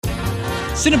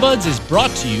Cinebuds is brought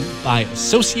to you by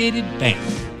Associated Bank.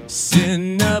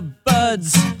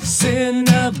 Cinebuds,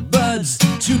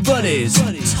 two buddies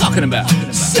talking about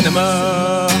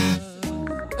cinema.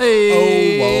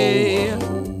 Hey!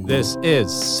 Whoa. This is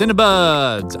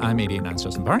Cinebuds. I'm 89's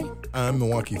Justin Barney. I'm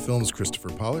Milwaukee Films' Christopher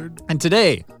Pollard. And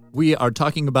today we are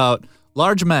talking about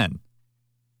large men.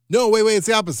 No, wait, it's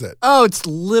the opposite. Oh, it's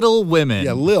Little Women.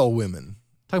 Yeah, Lil Women.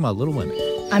 Talking about Little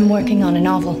Women. I'm working on a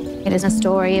novel. It is a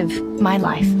story of my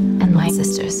life and my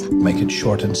sister's. Make it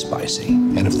short and spicy.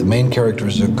 And if the main character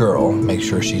is a girl, make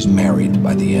sure she's married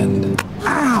by the end.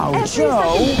 Ow,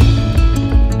 Joe!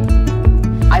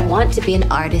 I want to be an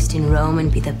artist in Rome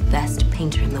and be the best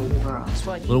painter in the world.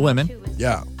 Little Women,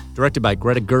 Yeah. directed by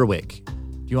Greta Gerwig.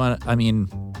 You want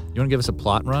to give us a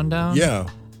plot rundown? Yeah.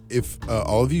 If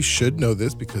all of you should know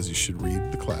this because you should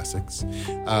read the classics,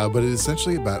 but it is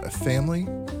essentially about a family,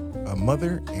 a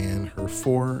mother and her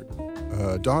 4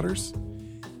 daughters,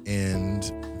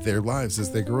 and their lives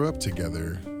as they grow up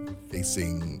together,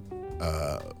 facing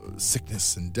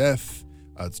sickness and death.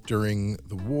 It's during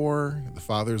the war. The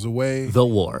father's away. The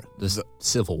War. The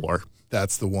Civil War.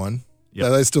 That's the one.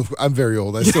 Yep. I'm very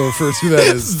old. I still refer to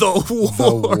that as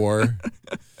The War.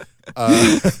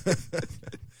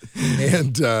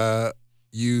 And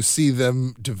you see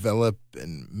them develop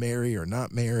and marry or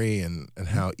not marry, and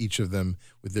how each of them,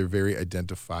 with their very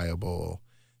identifiable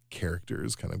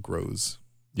characters, kind of grows.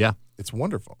 Yeah. It's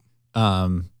wonderful.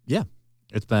 Yeah.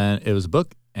 It was a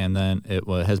book, and then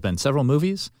has been several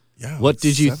movies. Yeah. What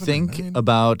did you 7 or think 9.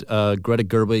 about Greta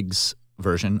Gerwig's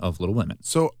version of Little Women?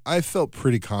 So I felt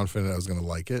pretty confident I was going to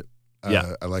like it.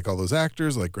 Yeah. I like all those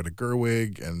actors, I like Greta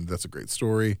Gerwig, and that's a great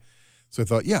story. So I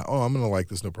thought, I'm going to like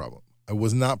this, no problem. I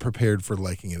was not prepared for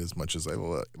liking it as much as I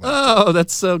liked it. Oh,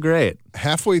 that's so great.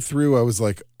 Halfway through, I was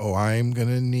like, I'm going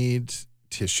to need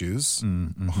tissues,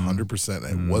 100%.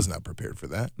 I was not prepared for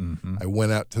that. Mm-hmm. I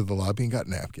went out to the lobby and got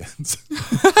napkins.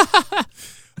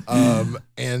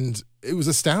 And it was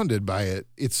astounded by it.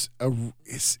 It's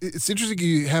interesting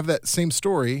you have that same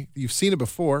story. You've seen it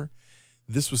before.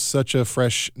 This was such a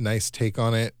fresh, nice take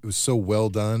on it. It was so well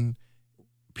done.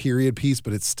 Period piece,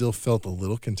 but it still felt a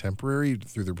little contemporary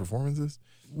through their performances.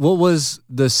 What was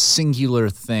the singular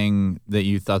thing that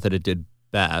you thought that it did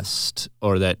best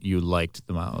or that you liked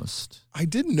the most? I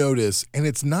did notice, and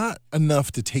it's not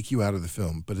enough to take you out of the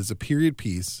film, but it's a period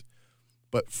piece.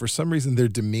 But for some reason, their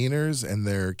demeanors and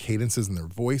their cadences and their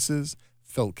voices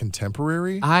felt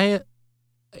contemporary. I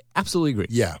absolutely agree.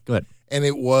 Yeah. Go ahead. And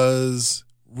it was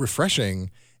refreshing.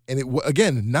 And it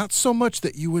again, not so much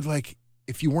that you would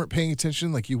if you weren't paying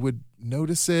attention, you would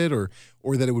notice it or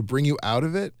that it would bring you out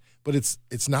of it. But it's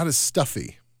not as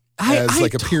stuffy as a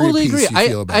period totally piece agree. you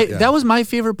feel about. Yeah. That was my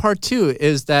favorite part too,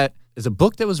 is that it's a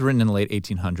book that was written in the late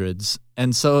 1800s.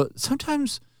 And so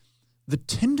sometimes the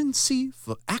tendency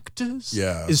for actors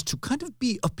is to kind of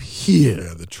be up here.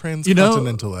 Yeah, the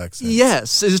transcontinental accent.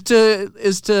 Yes, is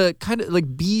to kind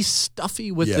of be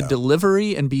stuffy with the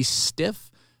delivery and be stiff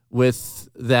with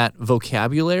that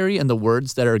vocabulary and the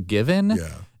words that are given. Yeah.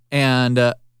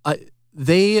 And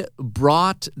they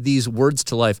brought these words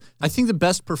to life. I think the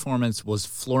best performance was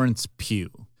Florence Pugh,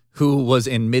 who was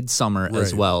in Midsommar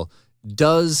as well.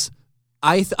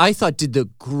 I thought did the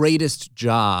greatest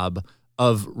job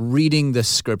of reading the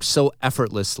script so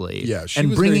effortlessly. Yeah, she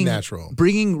and was very natural.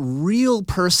 Bringing real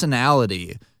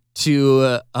personality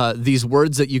to these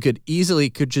words that you could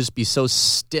just be so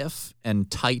stiff and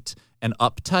tight and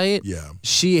uptight. Yeah.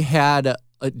 She had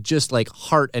just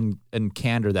heart and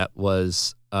candor that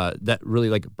was that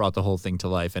really brought the whole thing to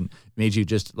life and made you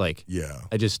just I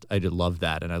did love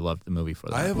that, and I loved the movie for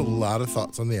that. I have a lot of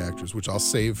thoughts on the actors, which I'll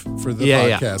save for the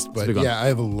Yeah. podcast. But I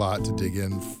have a lot to dig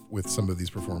in with some of these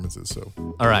performances. So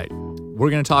all right, we're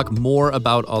gonna talk more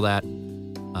about all that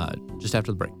just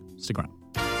after the break. Stick around.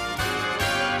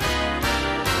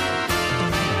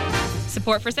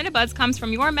 Support for Cinebuds comes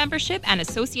from your membership and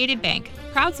Associated Bank,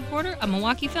 proud supporter of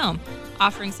Milwaukee Film,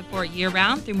 offering support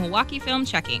year-round through Milwaukee Film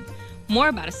Checking. More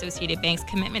about Associated Bank's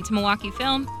commitment to Milwaukee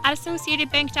Film at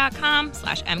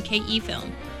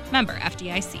associatedbank.com/MKEFilm. Member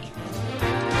FDIC.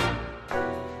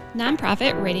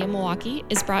 Nonprofit Radio Milwaukee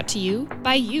is brought to you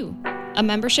by you. A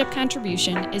membership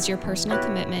contribution is your personal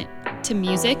commitment to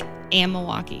music and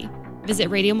Milwaukee. Visit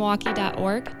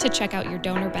radiomilwaukee.org to check out your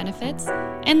donor benefits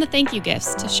and the thank you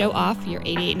gifts to show off your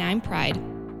 88.9 pride.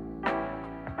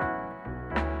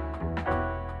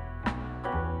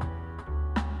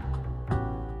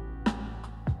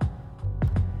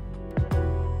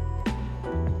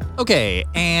 Okay,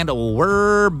 and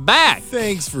we're back.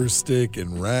 Thanks for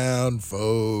sticking around,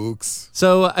 folks.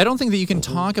 So I don't think that you can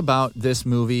talk about this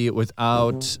movie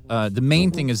without the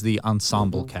main thing is the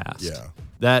ensemble cast. Yeah.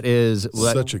 That is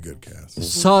Such a good cast.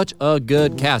 Such a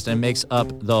good cast, and it makes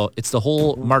up it's the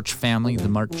whole March family. The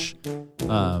March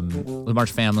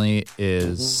family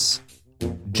is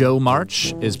Joe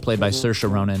March is played by Saoirse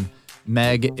Ronan.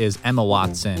 Meg is Emma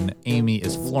Watson. Amy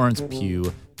is Florence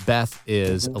Pugh. Beth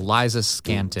is Eliza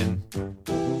Scanlon,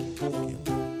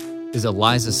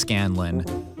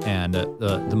 and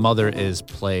the mother is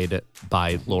played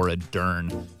by Laura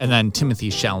Dern. And then Timothée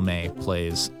Chalamet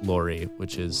plays Laurie,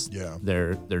 which is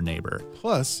their neighbor.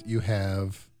 Plus, you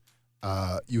have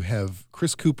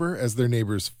Chris Cooper as their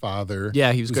neighbor's father.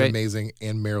 Yeah, he was who's great. Amazing,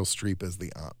 and Meryl Streep as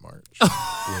the Aunt March.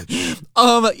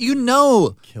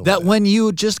 When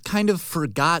you just kind of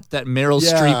forgot that Meryl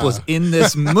Streep was in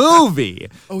this movie,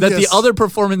 the other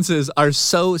performances are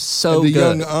so and the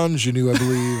good. young ingenue, I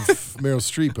believe, Meryl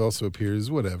Streep also appears.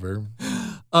 Whatever.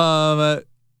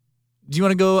 Do you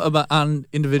want to go on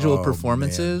individual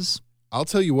performances? Man. I'll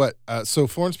tell you what. So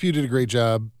Florence Pugh did a great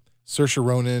job. Saoirse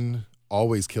Ronan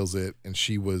always kills it, and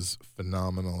she was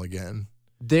phenomenal again.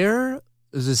 There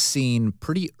is a scene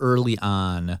pretty early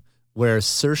on where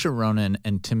Saoirse Ronan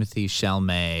and Timothée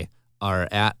Chalamet are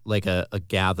at like a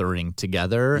gathering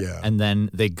together, and then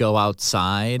they go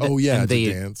outside. Oh yeah, and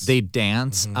dance. They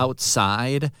dance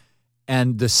outside,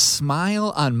 and the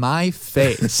smile on my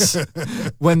face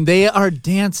when they are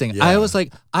dancing, I was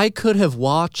like, I could have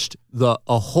watched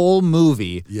a whole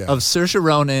movie of Saoirse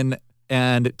Ronan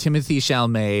and Timothée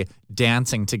Chalamet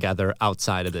dancing together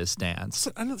outside of this dance.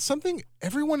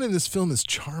 Everyone in this film is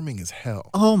charming as hell.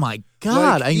 Oh my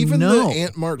God, I even know. the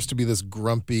Aunt March to be this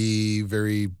grumpy,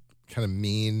 very kind of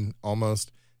mean,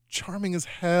 almost charming as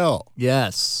hell.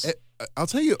 Yes. I'll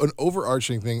tell you an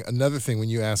overarching thing. Another thing, when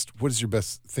you asked what is your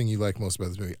best thing you like most about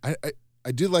this movie,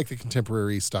 I did like the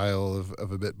contemporary style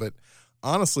of a bit, but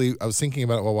honestly, I was thinking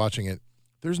about it while watching it.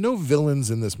 There's no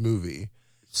villains in this movie.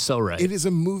 So right. It is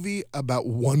a movie about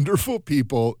wonderful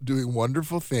people doing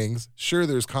wonderful things. Sure,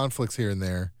 there's conflicts here and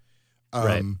there.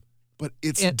 Right. But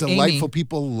it's And delightful Amy-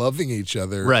 people loving each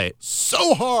other Right.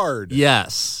 so hard.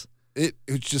 Yes. It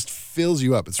just fills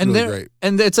you up. It's really great.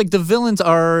 And it's like the villains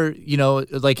are,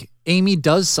 like Amy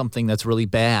does something that's really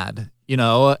bad,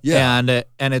 Yeah.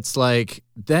 and it's like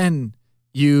then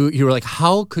you were like,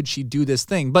 how could she do this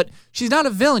thing? But she's not a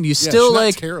villain. You still she's not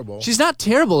like terrible. She's not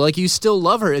terrible. Like you still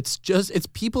love her. It's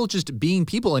people just being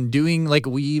people and doing like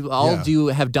we all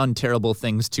have done terrible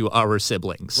things to our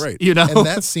siblings. Right. And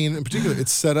that scene in particular,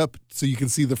 it's set up so you can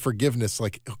see the forgiveness,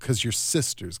 like, because you're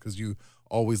sisters, because you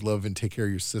always love and take care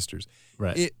of your sisters.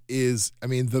 Right. It is,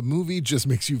 the movie just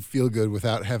makes you feel good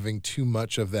without having too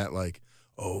much of that, like,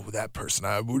 oh, that person,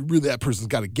 that person's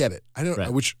got to get it. I don't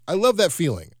know, which I love that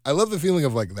feeling. I love the feeling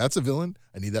of like, that's a villain.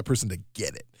 I need that person to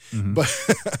get it. Mm-hmm. But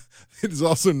it is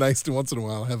also nice to once in a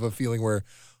while have a feeling where,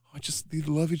 they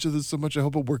love each other so much. I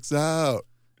hope it works out.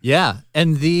 Yeah.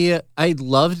 And I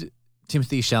loved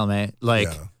Timothée Chalamet.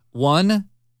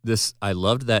 I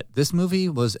loved that this movie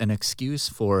was an excuse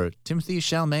for Timothée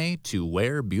Chalamet to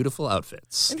wear beautiful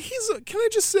outfits. And can I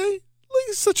just say,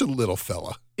 he's such a little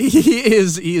fella. He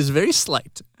is very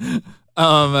slight.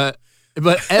 But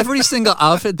every single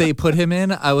outfit they put him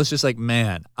in, I was just like,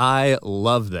 man, I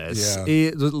love this. Yeah.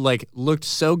 He looked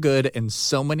so good in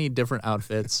so many different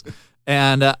outfits.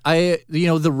 And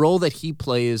the role that he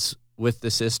plays with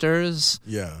the sisters,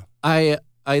 I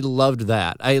loved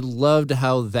that. I loved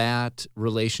how that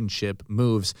relationship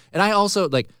moves. And I also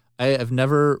I have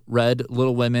never read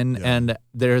Little Women, and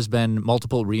there's been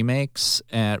multiple remakes,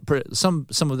 and some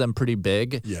of them pretty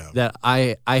big that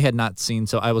I had not seen.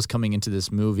 So I was coming into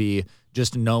this movie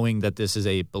just knowing that this is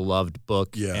a beloved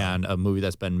book and a movie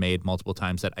that's been made multiple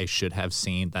times that I should have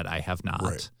seen that I have not.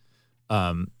 Right.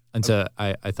 And so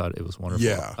I thought it was wonderful.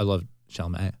 Yeah. I love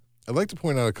Chalamet. I'd like to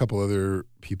point out a couple other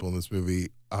people in this movie.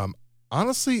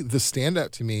 Honestly, the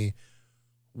standout to me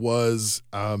was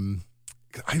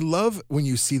I love when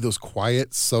you see those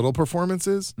quiet, subtle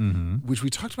performances, which we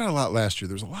talked about a lot last year.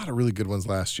 There's a lot of really good ones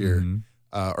last year,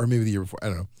 or maybe the year before. I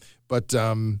don't know. But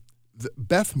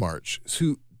Beth March,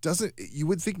 who you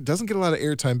would think doesn't get a lot of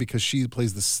airtime because she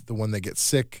plays the one that gets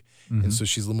sick, and so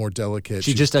she's a little more delicate.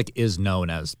 She just is known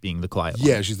as being the quiet one.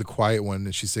 Yeah, she's the quiet one,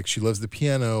 and she's sick. She loves the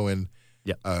piano, and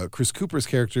Chris Cooper's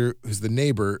character, who's the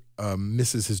neighbor,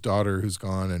 misses his daughter who's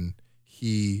gone, and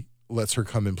he lets her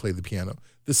come and play the piano.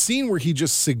 The scene where he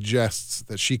just suggests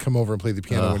that she come over and play the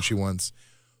piano when she wants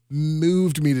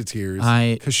moved me to tears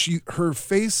because her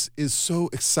face is so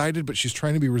excited, but she's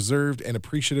trying to be reserved and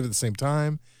appreciative at the same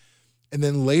time. And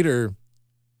then later,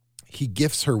 he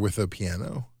gifts her with a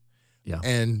piano. Yeah.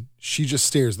 And she just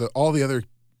stares. All the other...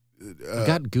 I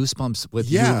got goosebumps with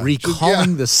yeah, you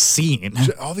recalling the scene.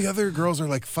 All the other girls are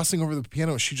like fussing over the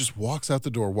piano. She just walks out the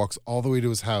door, walks all the way to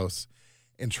his house,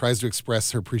 and tries to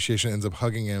express her appreciation, ends up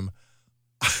hugging him.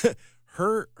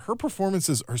 Her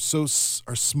performances are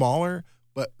smaller,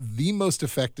 but the most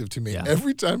effective to me. Yeah.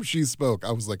 Every time she spoke,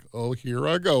 I was like, oh, here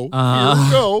I go. Here we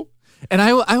go. And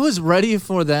I was ready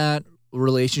for that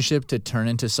relationship to turn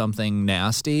into something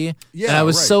nasty. Yeah, and I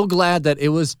was right. so glad that it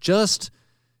was just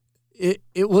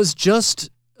it was just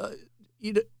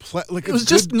it was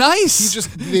just nice.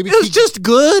 It was just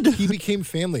good. He became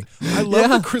family. I love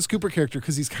the Chris Cooper character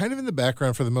because he's kind of in the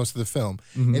background for the most of the film,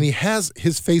 and he has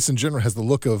his face in general has the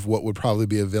look of what would probably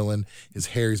be a villain. His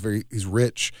hair, he's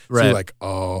rich. Right. So you're like,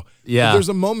 oh yeah. But there's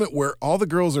a moment where all the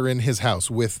girls are in his house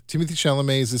with Timothée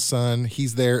Chalamet as his son.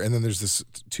 He's there, and then there's this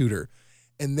tutor.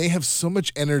 And they have so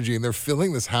much energy, and they're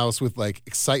filling this house with like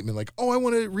excitement, like, oh, I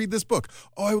want to read this book.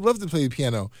 Oh, I would love to play the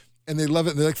piano. And they love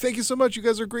it. And they're like, thank you so much. You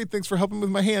guys are great. Thanks for helping with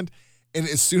my hand. And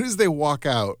as soon as they walk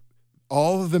out,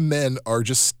 all of the men are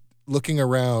just looking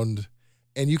around.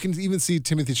 And you can even see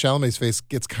Timothée Chalamet's face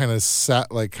gets kind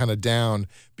of down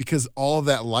because all of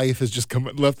that life has just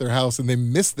left their house, and they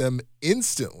miss them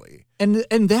instantly. And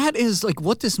that is like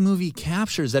what this movie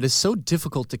captures that is so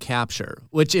difficult to capture,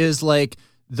 which is like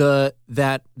that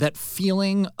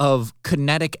feeling of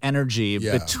kinetic energy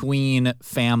between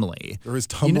family. Or is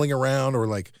tumbling around or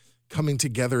like coming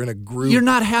together in a group. You're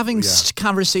not having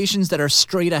conversations that are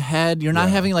straight ahead. You're not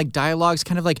having like dialogues,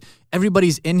 kind of like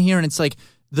everybody's in here and it's like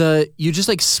you just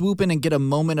like swoop in and get a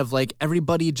moment of like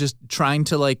everybody just trying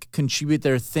to like contribute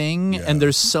their thing, and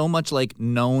there's so much like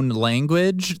known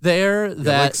language there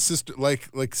that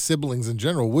like siblings in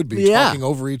general would be talking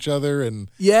over each other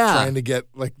and trying to get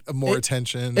like more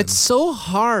attention. It's so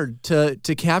hard to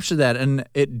capture that, and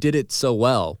it did it so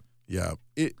well. Yeah,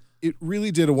 it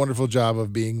really did a wonderful job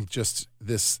of being just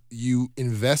this. You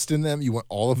invest in them, you want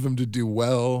all of them to do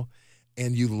well,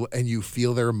 and you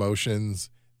feel their emotions.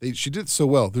 She did it so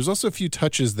well. There's also a few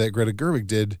touches that Greta Gerwig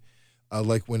did,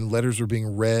 like when letters were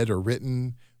being read or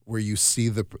written, where you see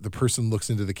the person looks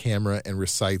into the camera and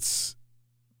recites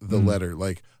the letter.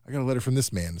 Like, I got a letter from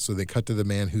this man. So they cut to the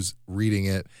man who's reading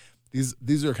it.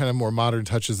 These are kind of more modern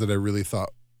touches that I really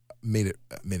thought made it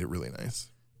really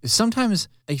nice. Sometimes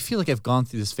I feel like I've gone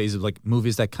through this phase of like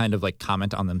movies that kind of like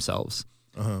comment on themselves.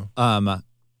 I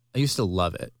used to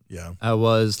love it. Yeah. I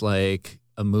was like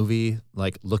a movie,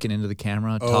 like looking into the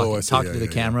camera, talking to the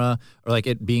camera, or like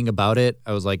it being about it.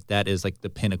 I was like, that is like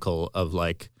the pinnacle of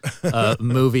like a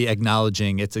movie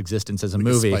acknowledging its existence as a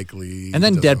movie. Spike Lee, and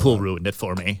then Deadpool ruined it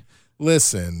for me.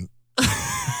 Listen,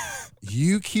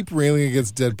 you keep railing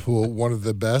against Deadpool, one of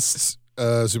the best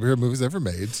superhero movies ever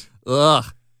made. Ugh.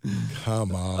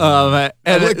 Come on.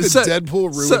 And like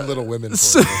Deadpool ruined Little Women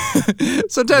for you.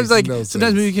 Sometimes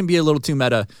movie can be a little too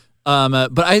meta.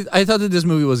 But I thought that this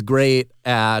movie was great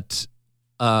at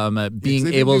being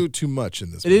able. They didn't do too much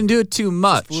in this. It didn't do it too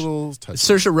much. Just little touches.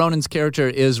 Saoirse Ronan's character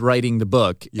is writing the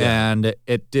book, and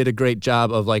it did a great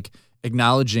job of like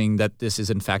acknowledging that this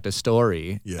is in fact a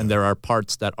story, and there are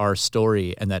parts that are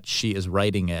story, and that she is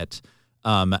writing it.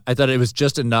 I thought it was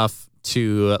just enough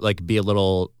to like be a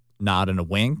little nod and a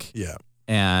wink,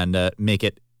 and make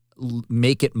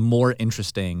it more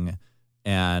interesting,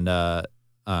 and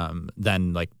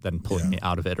than pulling me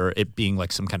out of it or it being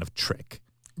like some kind of trick.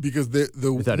 Because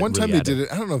the one time they did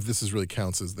it, I don't know if this really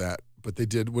counts as that, but they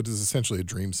did what is essentially a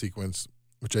dream sequence,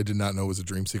 which I did not know was a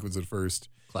dream sequence at first.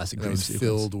 Classic dream sequence.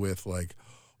 Filled with like,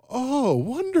 oh,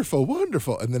 wonderful,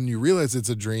 wonderful. And then you realize it's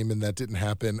a dream and that didn't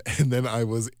happen. And then I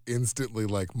was instantly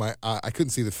like, I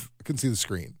couldn't see the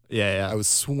screen. Yeah. I was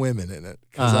swimming in it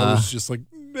because I was just like,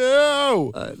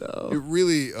 no. I know. It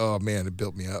really, oh man, it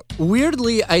built me up.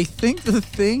 Weirdly, I think the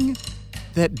thing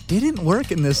that didn't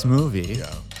work in this movie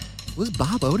was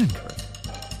Bob Odenkirk.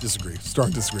 Disagree.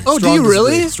 Strong disagree. Oh, Strong do you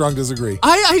disagree. really? Strong disagree.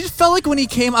 I just felt like when he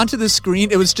came onto the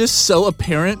screen, it was just so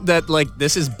apparent that like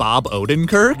this is Bob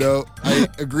Odenkirk. No, I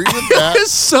agree with that.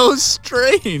 It's so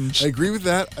strange. I agree with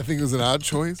that. I think it was an odd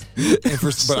choice.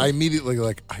 But I immediately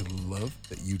I love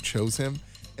that you chose him.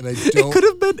 And I don't it could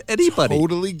have been anybody.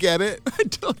 Totally get it. I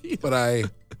don't either. But I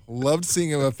loved seeing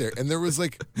him up there. And there was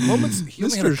like moments, he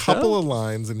only had a couple of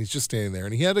lines and he's just standing there.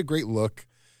 And he had a great look.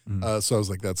 So I was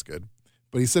like, that's good.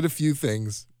 But he said a few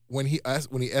things. When he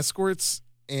escorts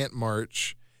Aunt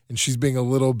March and she's being a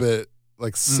little bit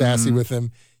like sassy with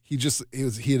him, he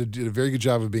did a very good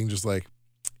job of being just like,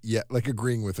 yeah, like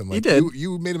agreeing with him. Like, he did.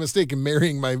 You made a mistake in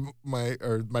marrying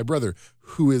my brother,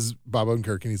 who is Bob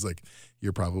Odenkirk, and he's like,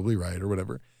 you're probably right or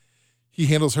whatever. he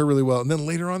handles her really well. And then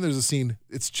later on, there's a scene.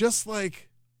 It's just like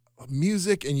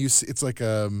music, and it's like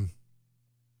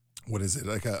what is it?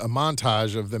 Like a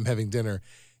montage of them having dinner.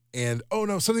 And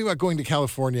something about going to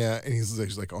California. And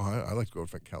she's like, I like to go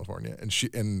to California.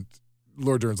 And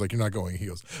Laura Dern's like, you're not going. He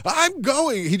goes, I'm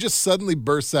going. He just suddenly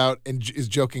bursts out and is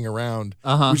joking around,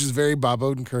 which is very Bob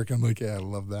Odenkirk. I'm like, yeah, I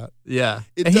love that. Yeah.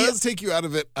 It does take you out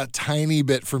of it a tiny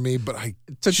bit for me, but I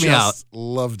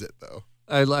loved it though.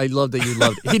 I love that you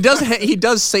loved it. He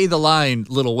does say the line,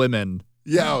 Little Women.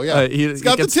 Yeah, he's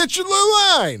got the titular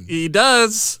line. He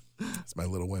does. It's my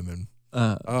Little Women.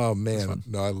 Oh, man.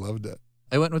 No, I loved it.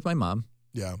 I went with my mom.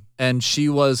 Yeah. And she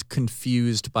was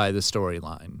confused by the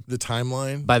storyline. The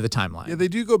timeline? By the timeline. Yeah, they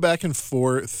do go back and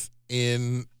forth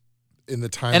in the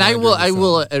timeline. And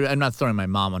I'm not throwing my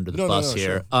mom under the bus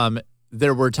here. Sure.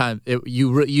 There were times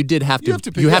you did have to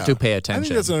pay attention. I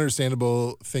think that's an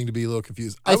understandable thing to be a little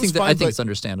confused. I think it's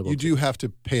understandable. You do have to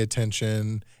pay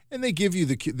attention, and they give you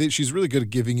she's really good at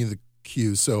giving you the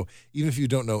cues. So even if you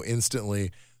don't know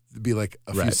instantly, it'd be like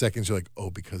a few seconds. You're like,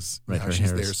 because now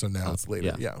she's there, so now it's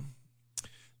later. Yeah.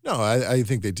 No, I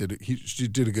think they did. She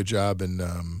did a good job, and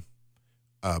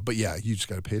but yeah, you just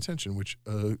got to pay attention, which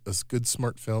a good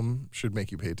smart film should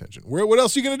make you pay attention. What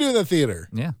else are you gonna do in the theater?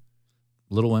 Yeah.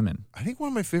 Little Women. I think one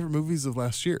of my favorite movies of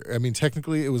last year. I mean,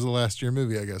 technically, it was a last year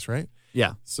movie, I guess, right?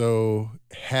 Yeah. So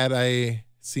had I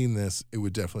seen this, it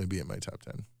would definitely be in my top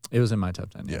 10. It was in my top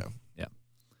 10. Yeah.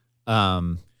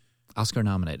 Oscar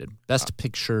nominated. Best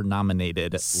Picture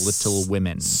nominated. Little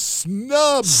Women.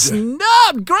 Snubbed.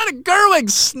 Greta Gerwig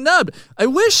snubbed. I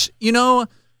wish, I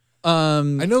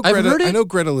know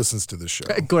Greta listens to this show.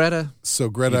 Greta. So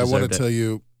Greta, I want to tell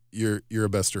you, you're a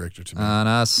best director to me. On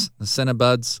us, the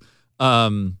Cinebuds.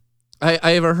 I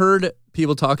ever heard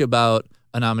people talk about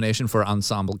a nomination for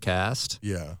ensemble cast.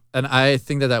 Yeah. And I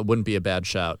think that wouldn't be a bad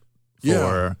shout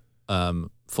for an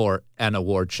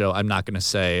award show. I'm not going to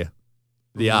say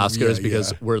the Oscars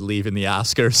because we're leaving the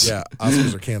Oscars. Yeah,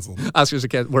 Oscars are canceled. Oscars are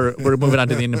canceled. We're moving on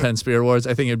to the Independent Spirit Awards.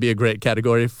 I think it'd be a great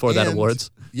category for that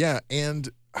awards. Yeah, and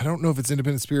I don't know if it's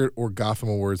Independent Spirit or Gotham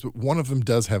Awards, but one of them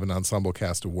does have an ensemble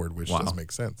cast award, which does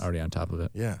make sense. Already on top of it.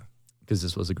 Yeah. Because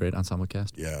this was a great ensemble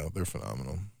cast. Yeah, they're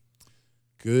phenomenal.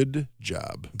 Good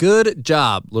job. Good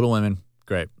job, Little Women.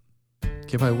 Great.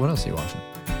 Okay, what else are you watching?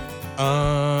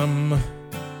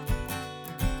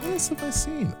 What else have I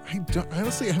seen?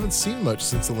 Honestly, I haven't seen much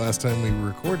since the last time we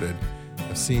recorded.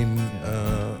 I've seen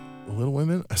Little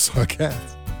Women. I saw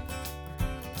Cats.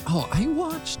 Oh, I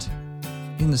watched,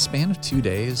 in the span of 2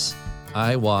 days,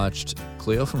 I watched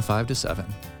Cleo from 5 to 7.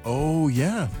 Oh,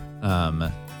 yeah.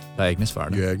 By Agnes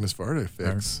Varda. Yeah, Agnes Varda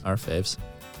fix. Our faves.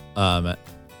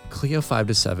 Cleo 5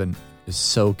 to 7 is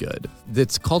so good.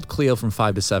 It's called Cleo from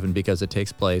 5 to 7 because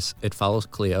it follows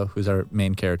Cleo, who's our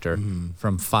main character,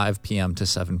 from 5 p.m. to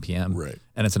 7 p.m. Right.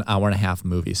 And it's an hour-and-a-half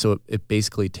movie. So it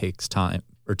basically takes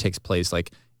place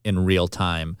like in real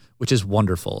time, which is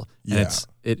wonderful. Yeah.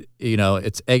 And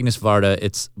it's Agnes Varda,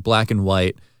 it's black and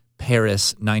white,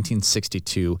 Paris,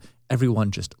 1962. Everyone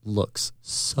just looks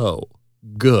so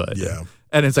good. Yeah.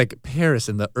 And it's like Paris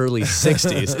in the early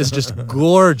 60s is just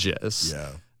gorgeous. Yeah.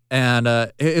 And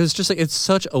it was just like, it's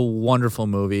such a wonderful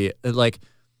movie.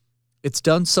 It's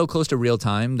done so close to real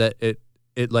time that it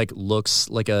like looks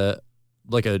like a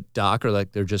doc or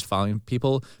like they're just following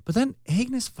people. But then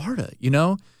Agnes Varda,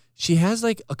 she has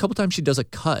like a couple times she does a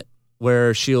cut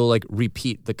where she'll like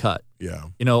repeat the cut. Yeah.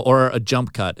 Or a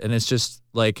jump cut. And it's just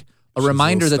like a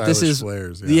reminder that this is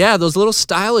flares, those little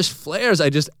stylish flares I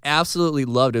just absolutely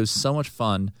loved. It was so much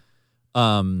fun.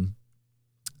 And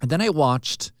then I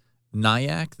watched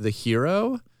Nayak the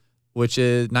Hero, which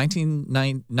is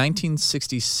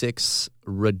 1966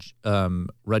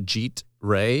 Rajit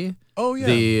Ray,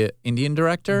 the Indian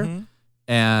director.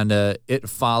 And it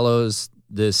follows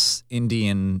this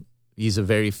Indian, he's a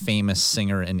very famous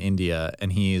singer in India,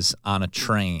 and he's on a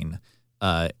train.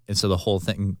 And so the whole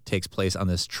thing takes place on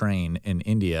this train in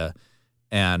India,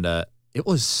 and it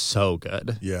was so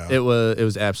good. Yeah, it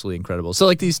was absolutely incredible. So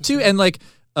like these two, and like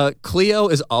Cleo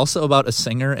is also about a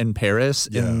singer in Paris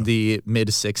in the mid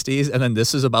 '60s, and then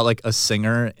this is about like a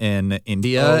singer in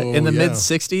India in the mid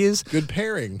 '60s. Good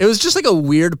pairing. It was just like a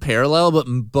weird parallel, but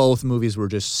both movies were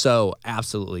just so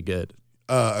absolutely good.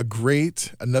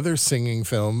 Another singing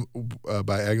film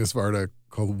by Agnes Varda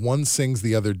called One Sings,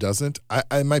 the Other Doesn't.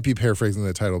 I might be paraphrasing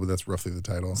the title, but that's roughly the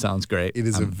title. Sounds great. It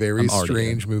is a very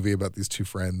strange movie about these two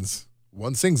friends.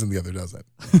 One sings and the other doesn't.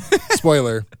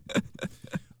 Spoiler.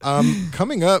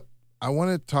 Coming up, I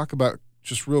want to talk about,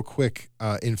 just real quick,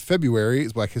 in February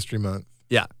is Black History Month.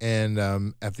 Yeah. And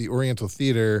at the Oriental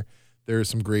Theater, there are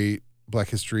some great Black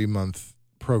History Month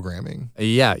programming.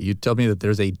 Yeah, you told me that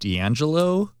there's a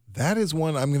D'Angelo. That is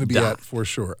one I'm going to be at for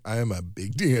sure. I am a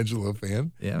big D'Angelo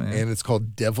fan. Yeah, man. And it's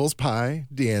called Devil's Pie,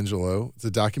 D'Angelo. It's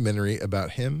a documentary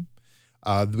about him.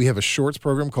 We have a shorts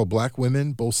program called Black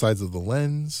Women, Both Sides of the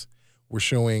Lens. We're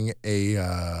showing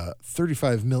a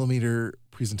 35 millimeter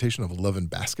presentation of Love and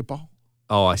Basketball.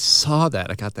 Oh, I saw that.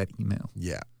 I got that email.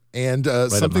 Yeah. And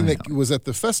something that was at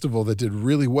the festival that did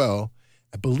really well,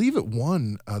 I believe it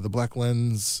won the Black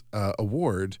Lens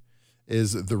Award,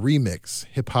 is the remix,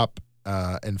 Hip Hop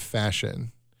and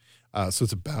Fashion. So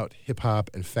it's about hip hop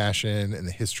and fashion and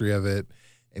the history of it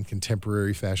and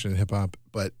contemporary fashion and hip hop.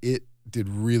 But it did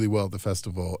really well at the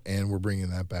festival, and we're bringing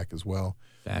that back as well.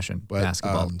 Fashion,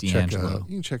 basketball, D'Angelo.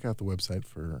 You can check out the website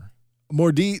for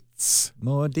more deets.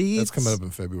 More deets. That's coming up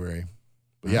in February.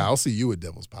 But yeah, I'll see you at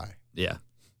Devil's Pie. Yeah.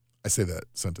 I say that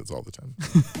sentence all the time.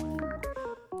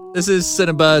 This is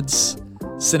Cinebuds.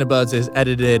 Cinebuds is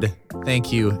edited.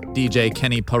 Thank you, DJ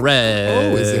Kenny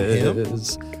Perez. Oh, is it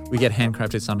him? We get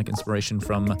handcrafted sonic inspiration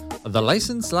from the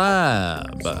License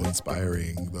Lab. So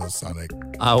inspiring, those sonic.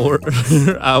 Our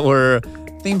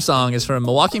theme song is from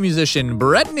Milwaukee musician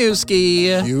Brett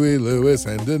Newski. Huey Lewis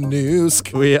and the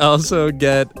Newsk. We also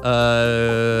get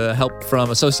help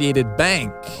from Associated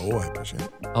Bank. Oh, I appreciate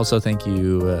it. Also, thank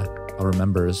you, our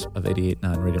members of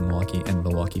 88.9 Radio Milwaukee and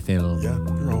Milwaukee Film. Yeah,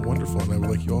 you're all wonderful, and I would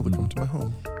like you all to come to my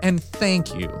home. And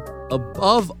thank you,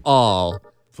 above all,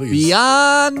 please,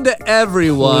 beyond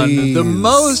everyone, please, the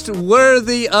most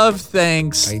worthy of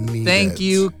thanks. I need Thank it.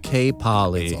 you, K.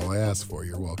 Polly. That's all I ask for.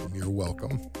 You're welcome. You're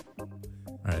welcome.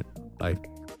 All right, bye.